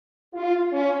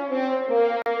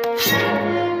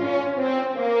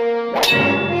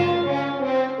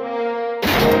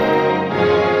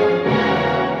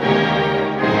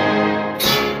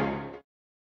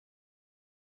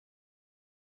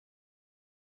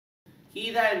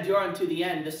He that endure unto the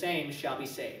end, the same shall be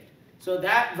saved. So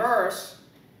that verse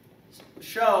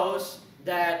shows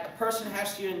that a person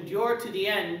has to endure to the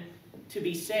end to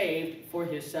be saved for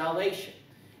his salvation.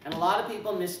 And a lot of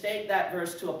people mistake that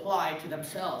verse to apply to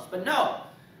themselves. But no,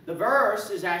 the verse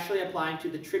is actually applying to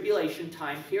the tribulation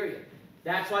time period.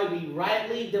 That's why we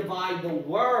rightly divide the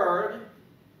word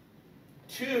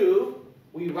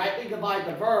we rightly divide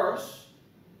the verse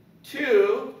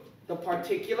to the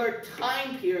particular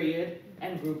time period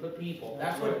and group of people.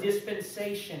 That's what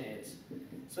dispensation is.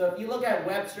 So if you look at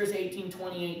Webster's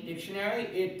 1828 dictionary,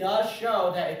 it does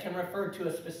show that it can refer to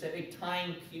a specific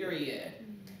time period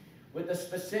with a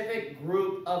specific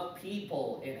group of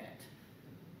people in it.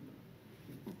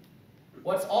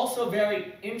 What's also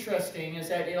very interesting is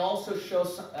that it also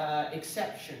shows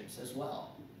exceptions as well.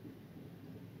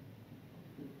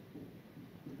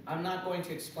 I'm not going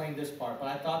to explain this part, but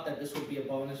I thought that this would be a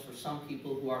bonus for some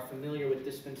people who are familiar with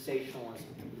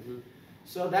dispensationalism.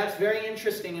 So that's very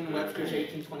interesting in Webster's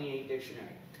 1828 dictionary.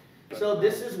 So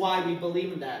this is why we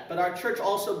believe in that. But our church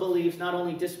also believes not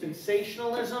only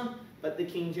dispensationalism, but the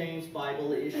King James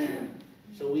Bible issue.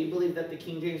 So we believe that the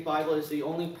King James Bible is the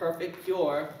only perfect,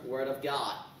 pure Word of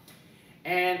God.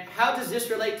 And how does this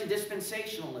relate to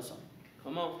dispensationalism?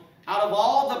 Come on. Out of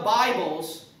all the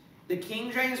Bibles, the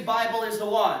King James Bible is the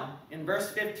one, in verse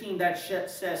 15, that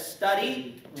says,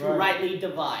 study to rightly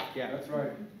divide. Yeah, that's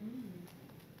right.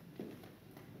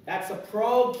 That's a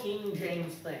pro-King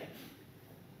James thing.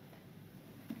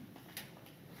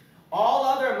 All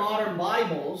other modern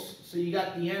Bibles, so you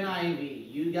got the NIV,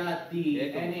 you got the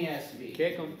NASV.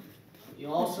 Kick 'em.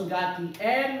 You also got the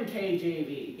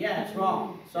NKJV. Yeah, it's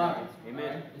wrong. Sorry.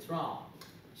 Amen. Right? It's wrong.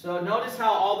 So notice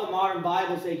how all the modern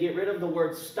Bibles, they get rid of the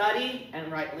word study and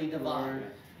rightly divide.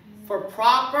 For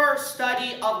proper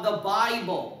study of the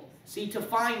Bible, see, to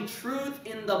find truth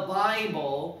in the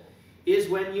Bible is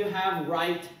when you have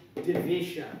right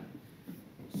division.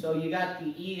 So you got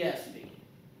the ESV.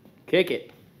 Kick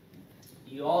it.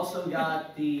 You also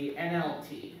got the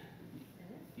NLT.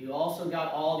 You also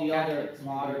got all the other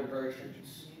modern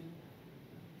versions.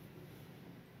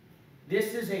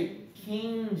 This is a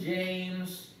King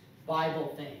James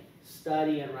Bible thing.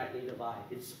 Study and rightly divide.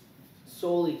 It's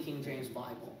solely King James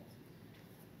Bible.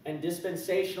 And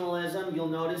dispensationalism, you'll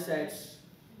notice that it's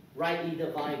rightly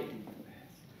divided.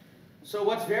 So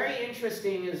what's very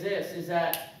interesting is this, is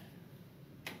that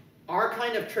our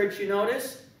kind of church, you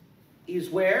notice, is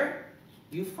where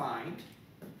you find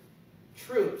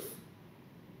truth.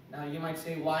 Now you might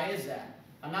say, why is that?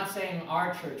 I'm not saying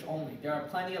our church only. There are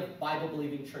plenty of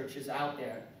Bible-believing churches out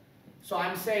there. So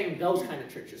I'm saying those kind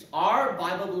of churches. Our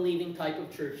Bible-believing type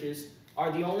of churches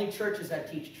are the only churches that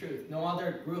teach truth. No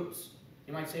other groups.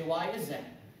 You might say, why is that?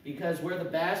 Because we're the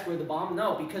best, we're the bomb?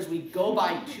 No, because we go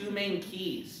by two main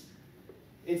keys.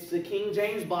 It's the King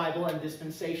James Bible and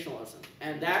dispensationalism.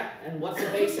 And what's the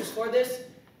basis for this?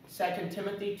 2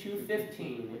 Timothy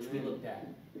 2:15, which we looked at.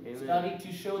 Amen. Study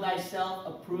to show thyself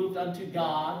approved unto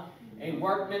God, a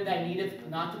workman that needeth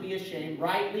not to be ashamed,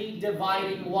 rightly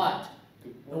dividing what?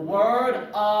 The word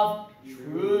of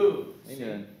truth.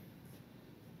 Amen.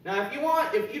 Now,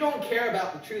 if you don't care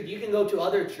about the truth, you can go to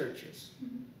other churches.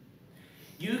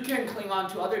 You can cling on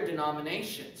to other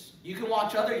denominations. You can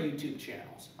watch other YouTube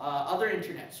channels, other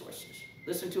internet sources.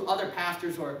 Listen to other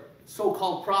pastors or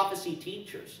so-called prophecy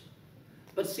teachers.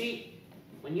 But see,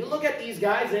 when you look at these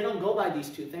guys, they don't go by these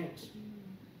two things.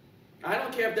 I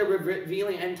don't care if they're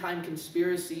revealing end-time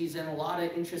conspiracies and a lot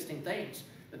of interesting things.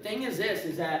 The thing is this,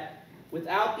 is that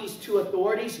without these two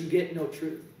authorities, you get no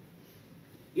truth.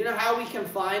 You know how we can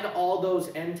find all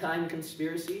those end-time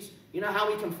conspiracies? You know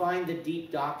how we can find the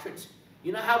deep doctrines?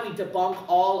 You know how we debunk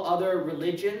all other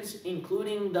religions,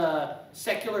 including the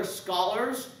secular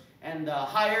scholars and the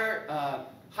higher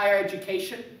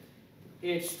education?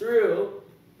 It's through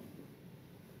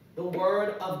the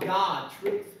Word of God,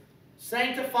 truth.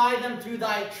 Sanctify them through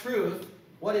thy truth.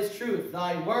 What is truth?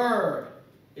 Thy Word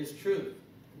is truth.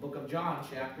 Book of John,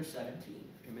 chapter 17.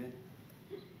 Amen.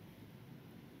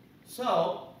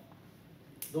 So,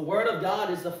 the Word of God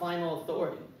is the final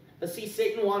authority. But see,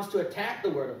 Satan wants to attack the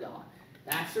Word of God.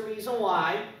 That's the reason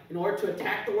why, in order to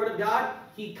attack the Word of God,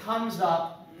 he comes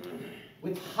up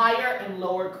with higher and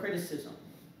lower criticism.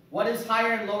 What is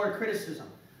higher and lower criticism?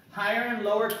 Higher and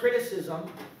lower criticism,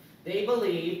 they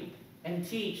believe and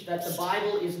teach that the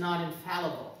Bible is not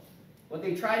infallible. What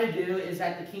they try to do is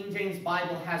that the King James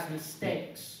Bible has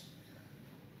mistakes.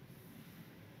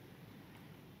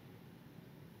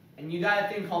 And you got a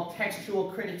thing called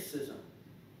textual criticism.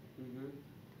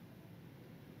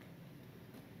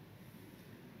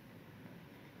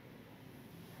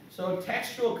 So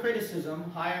textual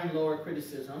criticism, higher and lower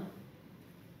criticism.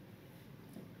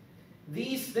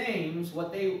 These things,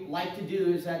 what they like to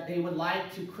do is that they would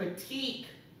like to critique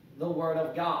the Word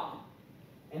of God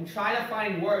and try to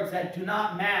find words that do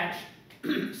not match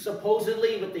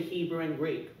supposedly with the Hebrew and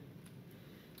Greek.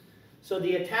 So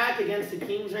the attack against the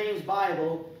King James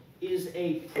Bible is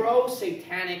a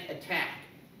pro-satanic attack.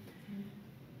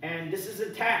 And this is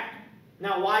an attack.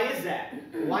 Now, why is that?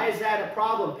 Why is that a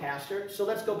problem, Pastor? So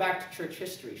let's go back to church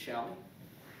history, shall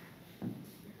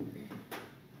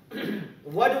we?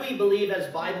 What do we believe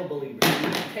as Bible believers?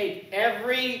 We take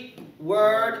every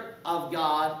word of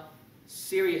God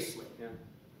seriously. Yeah.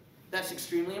 That's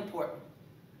extremely important.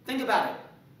 Think about it.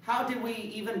 How did we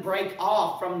even break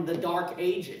off from the Dark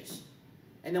Ages?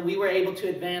 And then we were able to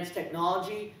advance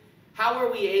technology. How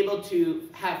were we able to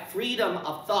have freedom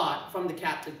of thought from the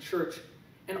Catholic Church?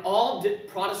 And all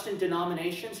Protestant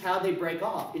denominations, how they break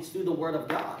off? It's through the Word of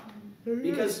God.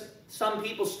 Because some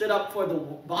people stood up for the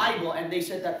Bible and they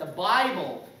said that the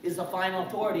Bible is the final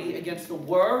authority against the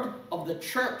Word of the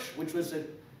Church, which was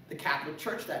the Catholic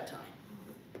Church that time.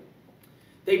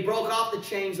 They broke off the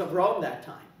chains of Rome that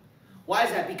time. Why is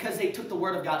that? Because they took the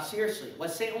Word of God seriously.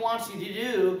 What Satan wants you to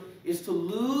do is to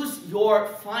lose your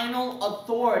final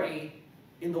authority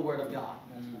in the Word of God.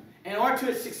 In order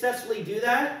to successfully do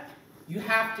that, you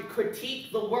have to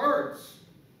critique the words.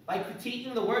 By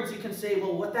critiquing the words, you can say,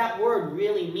 well, what that word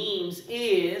really means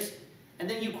is, and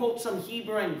then you quote some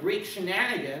Hebrew and Greek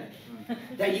shenanigan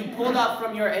that you pulled up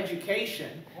from your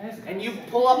education, and you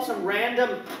pull up some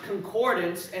random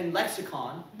concordance and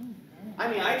lexicon.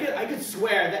 I mean, I could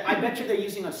swear that I bet you they're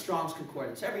using a Strong's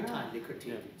concordance every time they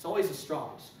critique it. It's always a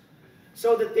Strong's.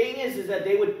 So the thing is that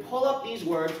they would pull up these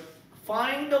words,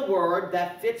 find a word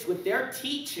that fits with their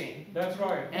teaching. That's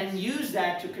right. And use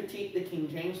that to critique the King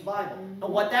James Bible. And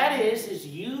what that is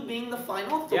you being the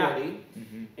final authority,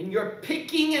 and you're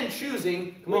picking and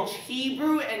choosing which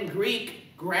Hebrew and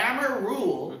Greek grammar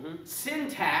rule,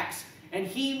 syntax, and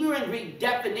Hebrew and Greek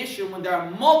definition, when there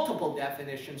are multiple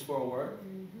definitions for a word,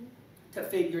 to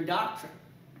fit your doctrine.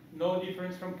 No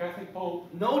difference from Catholic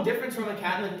Pope. No difference from a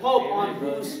Catholic Pope on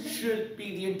who should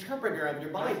be the interpreter of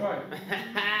your Bible. That's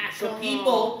right. So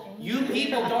you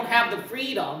people don't have the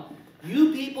freedom.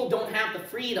 You people don't have the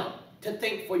freedom to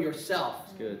think for yourself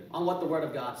on what the Word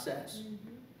of God says.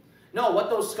 No, what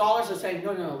those scholars are saying,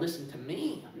 no, listen to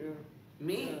me.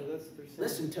 Me.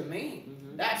 Listen to me.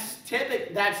 That's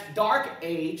Dark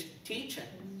Age teaching.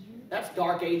 That's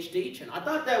Dark Age teaching. I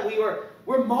thought that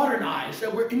we're modernized,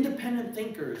 that we're independent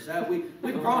thinkers, that we've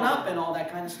grown up and all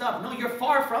that kind of stuff. No, you're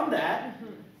far from that.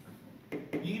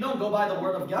 You don't go by the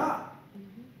Word of God.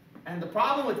 And the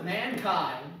problem with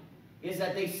mankind is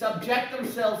that they subject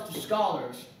themselves to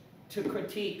scholars to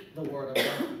critique the Word of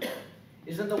God.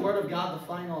 Isn't the Word of God the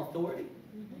final authority?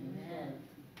 Amen.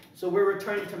 So we're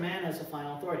returning to man as the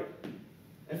final authority.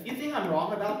 If you think I'm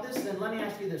wrong about this, then let me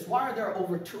ask you this. Why are there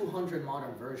over 200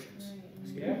 modern versions?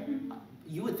 Yeah.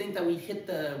 You would think that we'd hit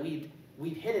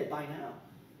it by now.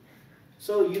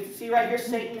 So you see right here,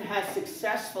 Satan has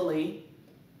successfully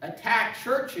attacked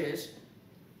churches.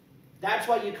 That's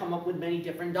why you come up with many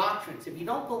different doctrines. If you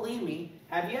don't believe me,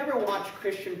 have you ever watched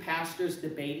Christian pastors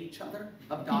debate each other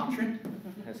of doctrine?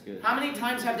 That's good. How many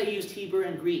times have they used Hebrew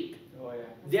and Greek? Oh, yeah.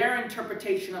 Their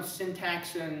interpretation of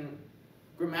syntax and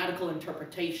grammatical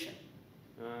interpretation,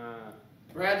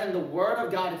 rather than the Word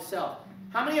of God itself.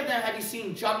 How many of them have you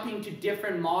seen jumping to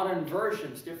different modern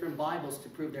versions, different Bibles, to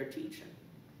prove their teaching?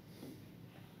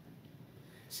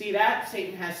 See that?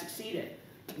 Satan has succeeded.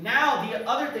 Now, the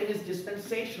other thing is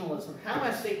dispensationalism. How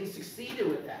has Satan succeeded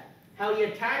with that? How he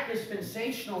attacked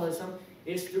dispensationalism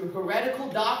is through heretical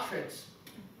doctrines.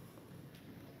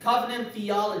 Covenant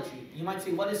theology. You might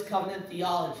say, what is covenant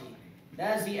theology?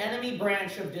 That is the enemy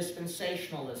branch of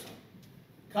dispensationalism.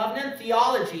 Covenant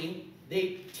theology,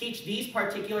 they teach these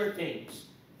particular things.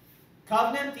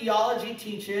 Covenant theology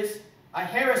teaches a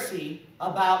heresy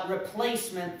about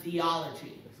replacement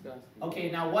theology. Okay,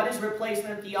 now what is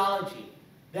replacement theology?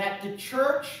 That the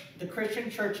church, the Christian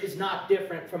church, is not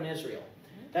different from Israel.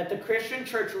 That the Christian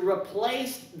church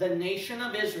replaced the nation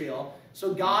of Israel,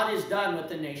 so God is done with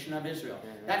the nation of Israel.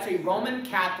 That's a Roman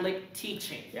Catholic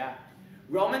teaching. Yeah.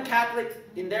 Roman Catholics,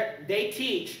 they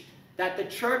teach that the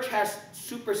church has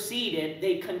superseded,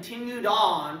 they continued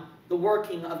on the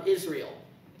working of Israel.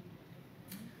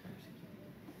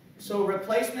 So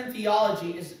replacement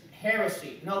theology is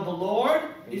heresy. No, the Lord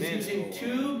is using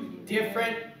two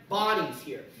different bodies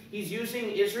here. He's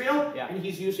using Israel, Yeah. and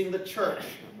he's using the church.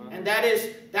 And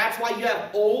that's why you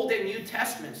have Old and New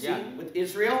Testament, see, Yeah. with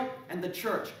Israel and the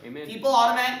church. Amen. People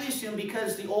automatically assume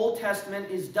because the Old Testament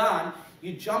is done,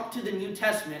 you jump to the New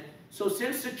Testament. So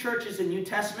since the church is the New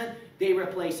Testament, they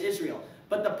replace Israel.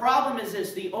 But the problem is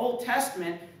this, the Old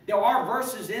Testament, there are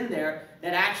verses in there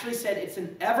that actually said it's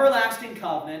an everlasting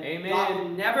covenant. Amen. God will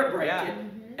never break Yeah. it.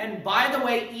 And by the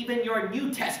way, even your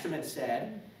New Testament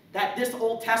said that this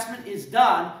Old Testament is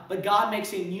done, but God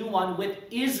makes a new one with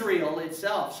Israel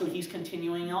itself. So he's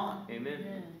continuing on.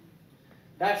 Amen.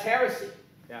 That's heresy.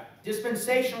 Yeah.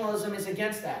 Dispensationalism is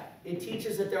against that. It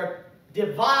teaches that there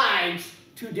divides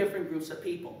two different groups of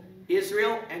people,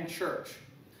 Israel and church.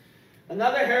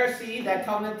 Another heresy that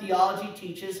covenant theology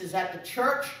teaches is that the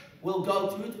church will go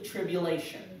through the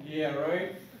tribulation. Yeah,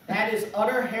 right? That is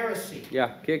utter heresy.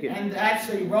 Yeah, kick it. And that's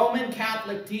a Roman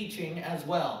Catholic teaching as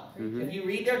well. Mhm. If you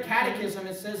read their catechism,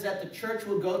 it says that the church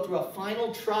will go through a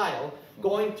final trial,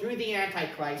 going through the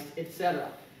Antichrist, etc.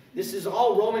 This is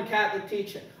all Roman Catholic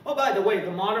teaching. Oh, by the way,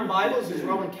 the modern Bibles is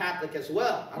Roman Catholic as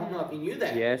well. I don't know if you knew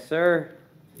that. Yes, sir.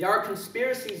 There are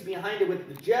conspiracies behind it with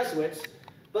the Jesuits,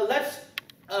 but let's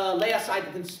lay aside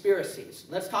the conspiracies.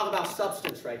 Let's talk about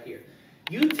substance right here.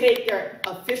 You take their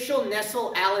official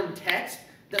Nestle-Aland text,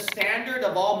 the standard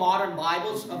of all modern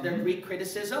Bibles of their Greek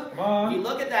criticism. Come on. If you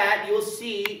look at that, you'll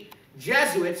see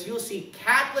Jesuits, you'll see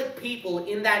Catholic people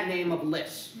in that name of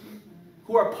list,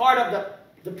 who are part of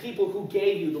the people who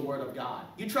gave you the Word of God.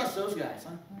 You trust those guys,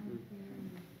 huh?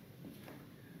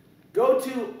 Go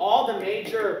to all the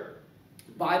major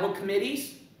Bible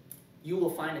committees, you will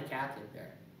find a Catholic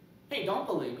there. Hey, don't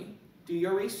believe me. Do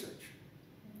your research.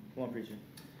 Come on, preacher.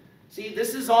 See,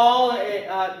 this is all,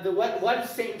 what is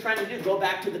Satan trying to do? Go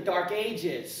back to the Dark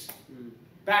Ages.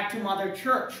 Back to Mother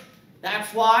Church.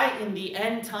 That's why in the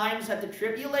end times at the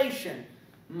tribulation,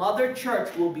 Mother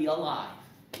Church will be alive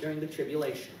during the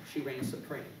tribulation. She reigns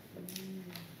supreme.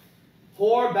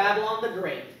 Whore Babylon the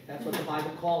Great. That's what the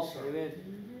Bible calls her. Amen.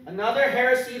 Another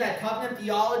heresy that covenant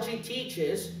theology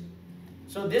teaches.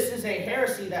 So this is a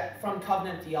heresy that from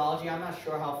covenant theology. I'm not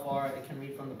sure how far I can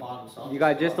read from the bottom. So I'll You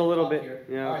got go just a up little top bit. here.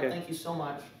 Yeah, All right, okay. thank you so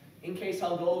much. In case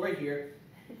I'll go over here.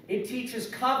 It teaches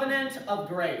covenant of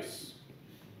grace.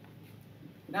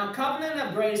 Now, covenant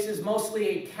of grace is mostly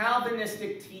a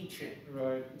Calvinistic teaching.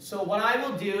 Right. So what I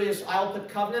will do is I'll put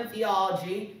covenant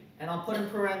theology and I'll put in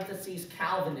parentheses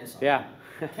Calvinism. Yeah.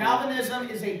 Calvinism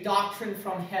is a doctrine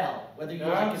from hell, whether you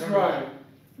like That's it or not. right.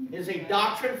 It is a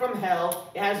doctrine from hell.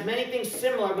 It has many things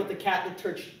similar with the Catholic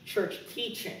Church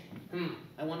teaching.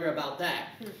 I wonder about that.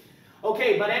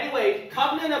 Okay, but anyway,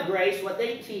 covenant of grace, what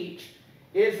they teach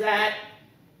is that,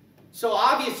 so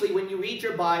obviously when you read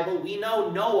your Bible, we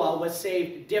know Noah was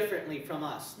saved differently from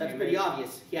us. That's pretty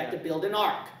obvious. He had to build an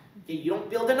ark. You don't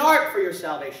build an ark for your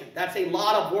salvation. That's a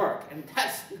lot of work. And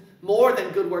that's more than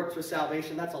good works for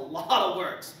salvation. That's a lot of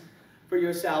works for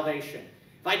your salvation.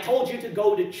 If I told you to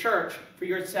go to church for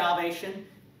your salvation,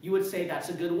 you would say that's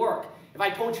a good work. If I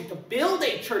told you to build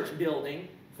a church building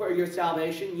for your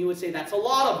salvation, you would say that's a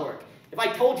lot of work. If I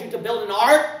told you to build an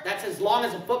ark that's as long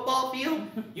as a football field,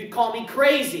 you'd call me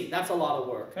crazy. That's a lot of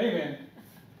work. Amen.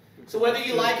 So whether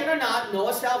you like it or not,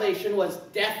 Noah's salvation was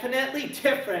definitely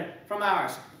different from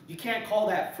ours. You can't call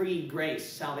that free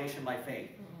grace, salvation by faith.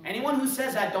 Anyone who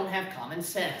says that don't have common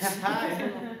sense.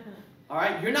 All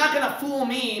right? You're not going to fool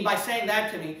me by saying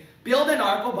that to me. Build an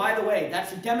ark. Oh, by the way,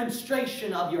 that's a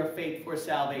demonstration of your faith for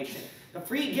salvation. The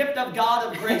free gift of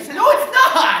God of grace. No, it's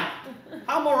not!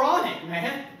 How moronic,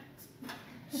 man.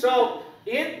 So,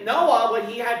 in Noah, what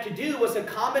he had to do was a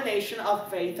combination of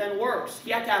faith and works.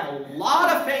 He had to have a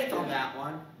lot of faith on that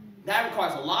one. That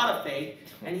requires a lot of faith.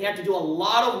 And he had to do a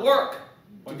lot of work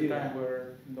to do that.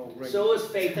 So is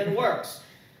faith and works.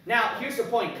 Now, here's the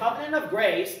point. Covenant of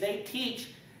grace, they teach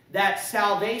that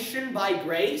salvation by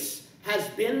grace has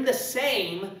been the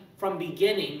same from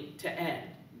beginning to end.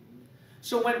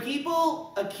 So when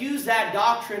people accuse that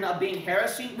doctrine of being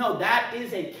heresy, no, that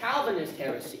is a Calvinist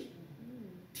heresy.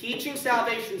 Teaching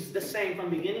salvation is the same from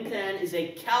beginning to end is a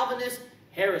Calvinist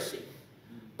heresy.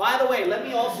 By the way, let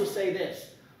me also say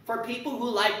this. For people who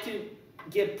like to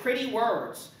give pretty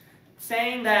words,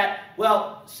 saying that,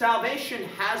 well, salvation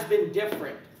has been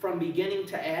different from beginning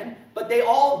to end, but they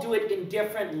all do it in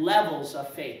different levels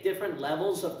of faith, different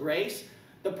levels of grace.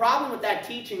 The problem with that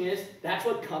teaching is that's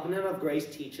what covenant of grace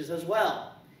teaches as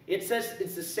well. It says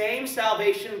it's the same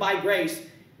salvation by grace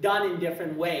done in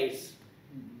different ways.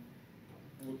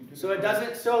 So it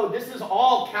doesn't, so this is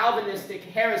all Calvinistic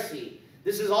heresy.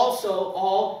 This is also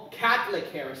all Catholic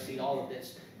heresy, all of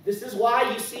this. This is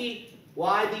why you see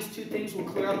why these two things will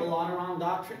clear up a lot of wrong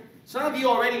doctrine. Some of you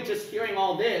already just hearing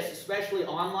all this, especially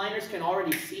onliners, can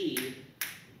already see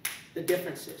the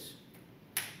differences.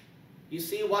 You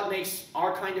see what makes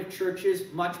our kind of churches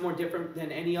much more different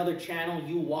than any other channel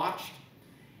you watched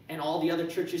and all the other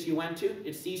churches you went to?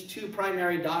 It's these two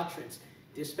primary doctrines,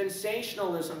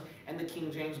 dispensationalism and the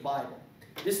King James Bible.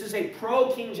 This is a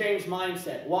pro-King James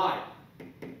mindset. Why?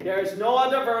 There is no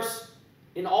other verse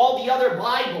in all the other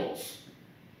Bibles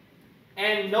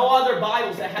and no other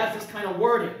Bibles that has this kind of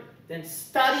wording. Then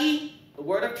study the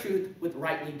word of truth with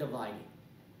rightly dividing.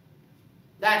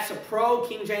 That's a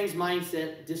pro-King James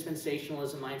mindset,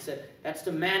 dispensationalism mindset. That's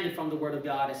demanded from the Word of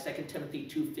God as 2 Timothy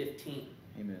 2:15.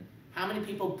 Amen. How many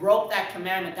people broke that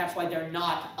commandment? That's why they're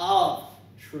not of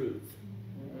truth.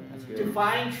 That's good. To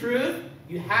find truth,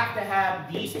 you have to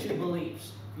have these two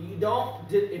beliefs.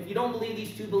 If you don't believe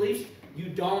these two beliefs, you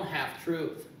don't have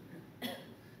truth.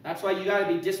 That's why you got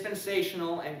to be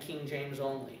dispensational and King James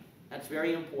only. That's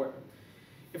very important.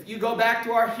 If you go back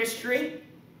to our history,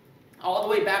 all the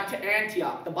way back to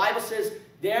Antioch, the Bible says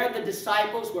there the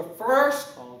disciples were first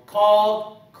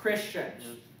called Christians.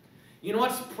 You know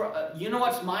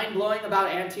what's mind-blowing about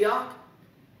Antioch?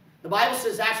 The Bible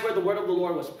says that's where the word of the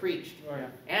Lord was preached. Oh, yeah.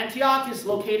 Antioch is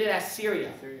located at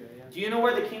Syria. Syria, yeah. Do you know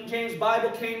where the King James Bible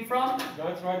came from?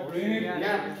 That's right, bring it.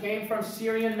 Yeah, it came from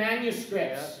Syrian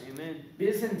manuscripts. Yeah, amen.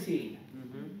 Byzantine.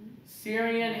 Mm-hmm.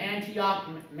 Syrian Antioch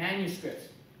manuscripts.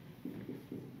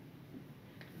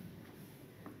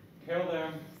 Kill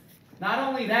them. Not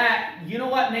only that, you know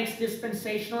what makes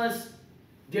dispensationalists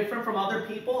different from other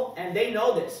people? And they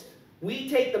know this. We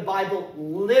take the Bible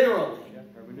literally.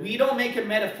 We don't make it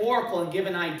metaphorical and give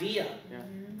an idea. Yeah.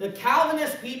 The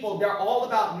Calvinist people, they're all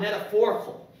about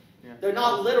metaphorical. Yeah. They're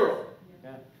not literal.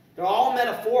 Yeah. They're all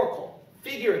metaphorical,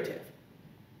 figurative.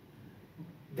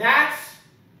 That's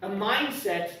a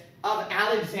mindset of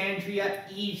Alexandria,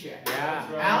 Egypt. Yeah.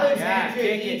 That's right.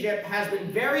 Alexandria, Yeah. Egypt has been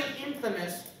very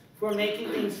infamous for making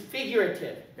things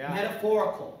figurative, Yeah.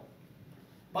 metaphorical.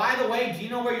 By the way, do you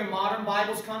know where your modern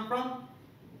Bibles come from?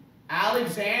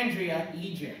 Alexandria,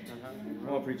 Egypt.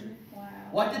 Come on, preacher. Wow.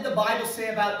 What did the Bible say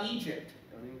about Egypt?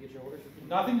 Don't even get your orders.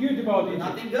 Nothing good about it.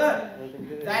 Nothing good. Nothing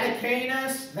good.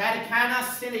 Vaticanus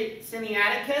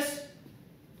Sinaiticus,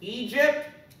 Egypt,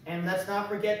 and let's not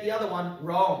forget the other one,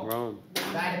 Rome.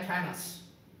 Vaticanus.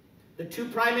 The two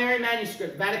primary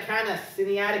manuscripts, Vaticanus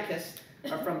Sinaiticus,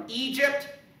 are from Egypt,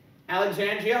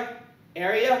 Alexandria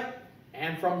area,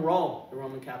 and from Rome, the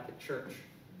Roman Catholic Church.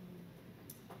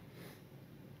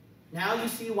 Now you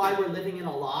see why we're living in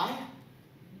a lie?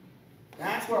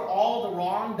 That's where all the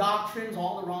wrong doctrines,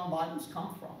 all the wrong Bibles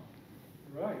come from.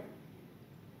 Right.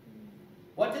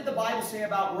 What did the Bible say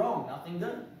about Rome? Nothing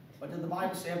good. What did the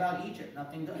Bible say about Egypt?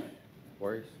 Nothing good.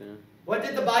 Worse, yeah. What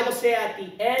did the Bible say at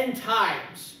the end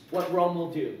times what Rome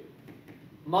will do?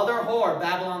 Mother whore,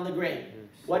 Babylon the Great.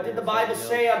 What did the Bible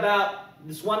say about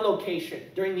this one location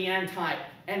during the end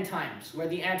times where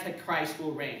the Antichrist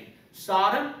will reign?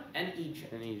 Sodom and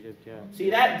Egypt. In Egypt, yeah. See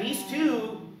that? These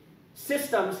two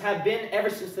systems have been ever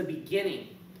since the beginning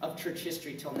of church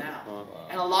history till now.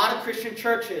 And a lot of Christian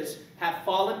churches have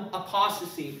fallen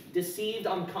apostasy, deceived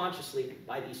unconsciously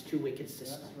by these two wicked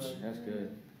systems. That's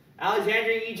good.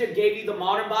 Alexandria, Egypt gave you the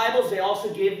modern Bibles. They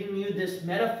also gave you this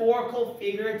metaphorical,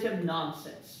 figurative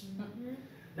nonsense.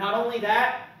 Not only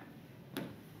that,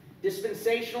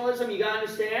 dispensationalism, you got to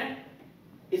understand,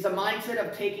 is a mindset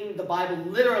of taking the Bible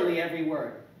literally every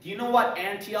word. Do you know what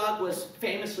Antioch was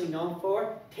famously known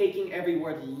for? Taking every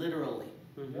word literally.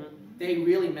 They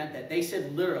really meant that. They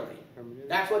said literally.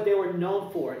 That's what they were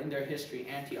known for in their history,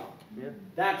 Antioch. Yeah.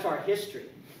 That's our history.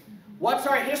 What's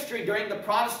our history during the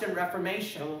Protestant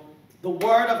Reformation? The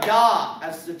Word of God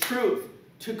as the truth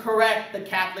to correct the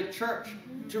Catholic Church,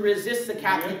 to resist the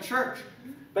Catholic Church.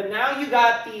 But now you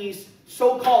got these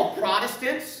so-called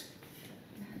Protestants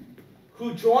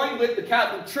who joined with the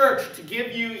Catholic Church to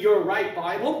give you your right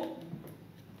Bible,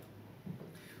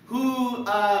 who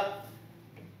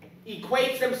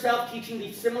equates themselves teaching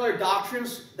these similar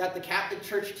doctrines that the Catholic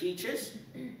Church teaches.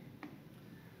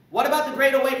 What about the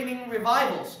Great Awakening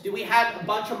revivals? Did we have a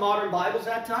bunch of modern Bibles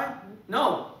that time?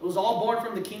 No, it was all born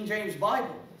from the King James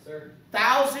Bible. Sir.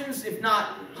 Thousands, if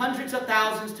not hundreds of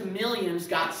thousands to millions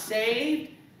got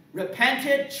saved,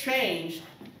 repented, changed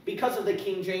because of the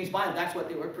King James Bible. That's what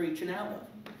they were preaching out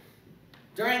of.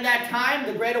 During that time,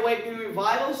 the Great Awakening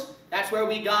revivals, that's where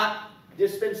we got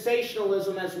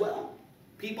dispensationalism as well.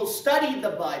 People studied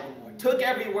the Bible more, took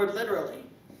every word literally.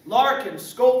 Larkin,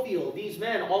 Schofield, these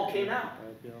men all came out.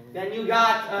 Then you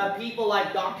got people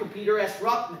like Dr. Peter S.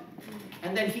 Ruckman.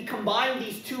 And then he combined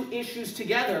these two issues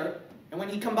together. And when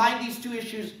he combined these two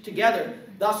issues together,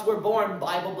 thus were born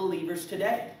Bible believers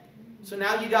today. So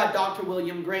now you got Dr.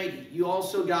 William Grady. You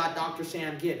also got Dr.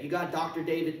 Sam Gibb. You got Dr.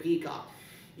 David Peacock.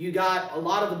 You got a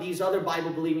lot of these other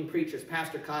Bible-believing preachers,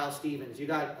 Pastor Kyle Stevens. You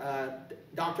got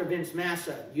Dr. Vince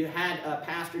Massa. You had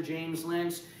Pastor James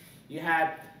Lynch. You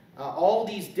had all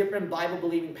these different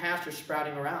Bible-believing pastors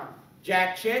sprouting around.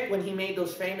 Jack Chick, when he made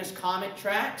those famous comic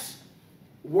tracts,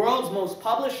 world's most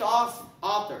published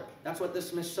author. That's what the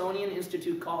Smithsonian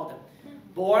Institute called him.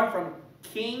 Born from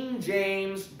King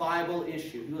James Bible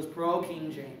issue. He was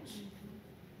pro-King James.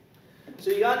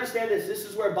 So you understand this. This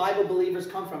is where Bible believers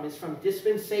come from. It's from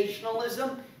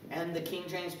dispensationalism and the King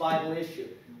James Bible issue.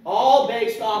 All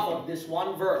based off of this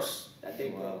one verse that they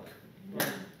broke.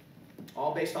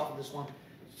 All based off of this one.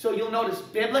 So you'll notice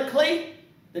biblically,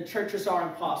 the churches are in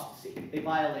apostasy. They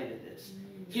violated this.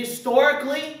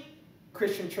 Historically,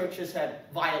 Christian churches have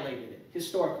violated it.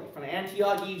 Historically, from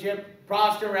Antioch, Egypt,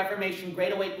 Protestant Reformation,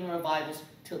 Great Awakening revivals,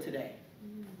 till today.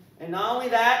 And not only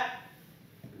that,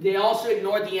 they also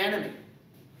ignored the enemy.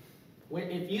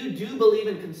 If you do believe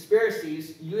in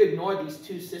conspiracies, you ignore these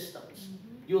two systems.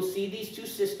 You'll see these two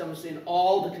systems in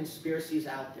all the conspiracies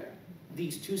out there.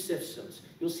 These two systems.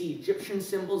 You'll see Egyptian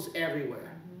symbols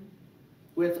everywhere.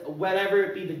 With whatever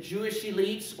it be the Jewish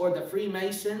elites or the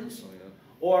Freemasons,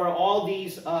 or all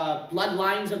these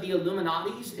bloodlines of the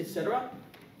Illuminatis, etc.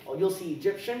 Oh, you'll see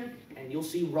Egyptian and you'll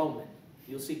see Roman.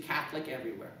 You'll see Catholic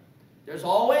everywhere. There's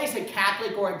always a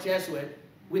Catholic or a Jesuit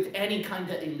with any kind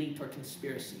of elite or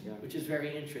conspiracy, which is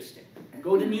very interesting.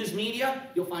 Go to news media,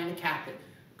 you'll find a Catholic.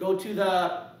 Go to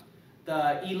the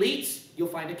elites, you'll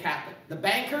find a Catholic. The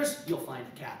bankers, you'll find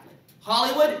a Catholic.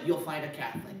 Hollywood, you'll find a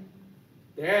Catholic.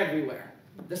 They're everywhere.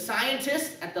 The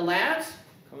scientists at the labs,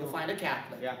 you'll find a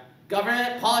Catholic. Yeah.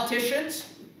 Government, politicians,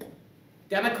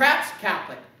 Democrats,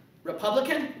 Catholic.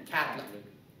 Republican, Catholic.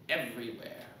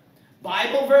 Everywhere.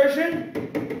 Bible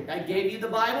version, I gave you the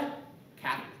Bible,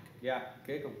 Catholic. Yeah,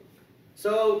 kick 'em.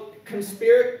 So,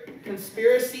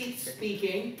 conspiracy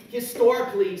speaking,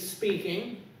 historically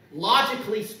speaking,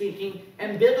 logically speaking,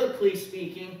 and biblically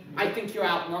speaking, I think you're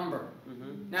outnumbered.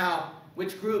 Now,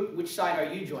 which group, which side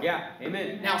are you joining? Yeah,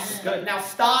 amen. Now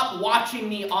stop watching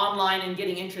me online and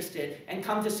getting interested and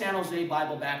come to San Jose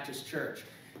Bible Baptist Church.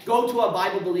 Go to a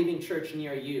Bible-believing church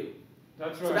near you.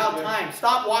 That's right. It's about time.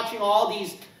 Stop watching all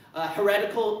these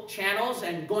heretical channels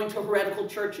and going to heretical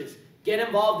churches. Get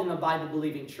involved in a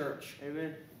Bible-believing church.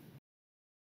 Amen.